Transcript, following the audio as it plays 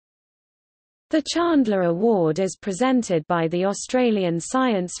The Chandler Award is presented by the Australian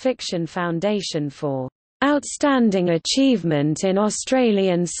Science Fiction Foundation for "outstanding achievement in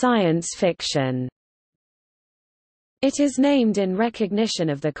Australian science fiction." It is named in recognition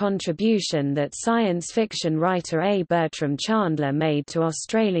of the contribution that science fiction writer A. Bertram Chandler made to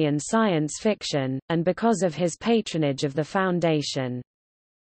Australian science fiction, and because of his patronage of the foundation.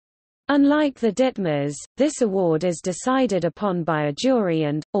 Unlike the Ditmars, this award is decided upon by a jury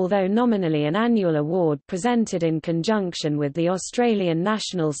and, although nominally an annual award presented in conjunction with the Australian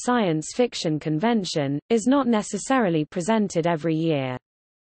National Science Fiction Convention, is not necessarily presented every year.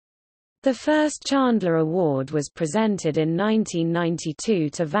 The first Chandler Award was presented in 1992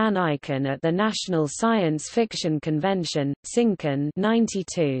 to Van Eycken at the National Science Fiction Convention, Sinkin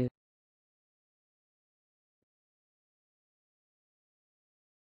 92.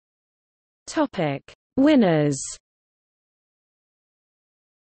 Winners.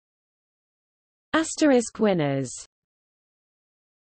 Asterisk winners.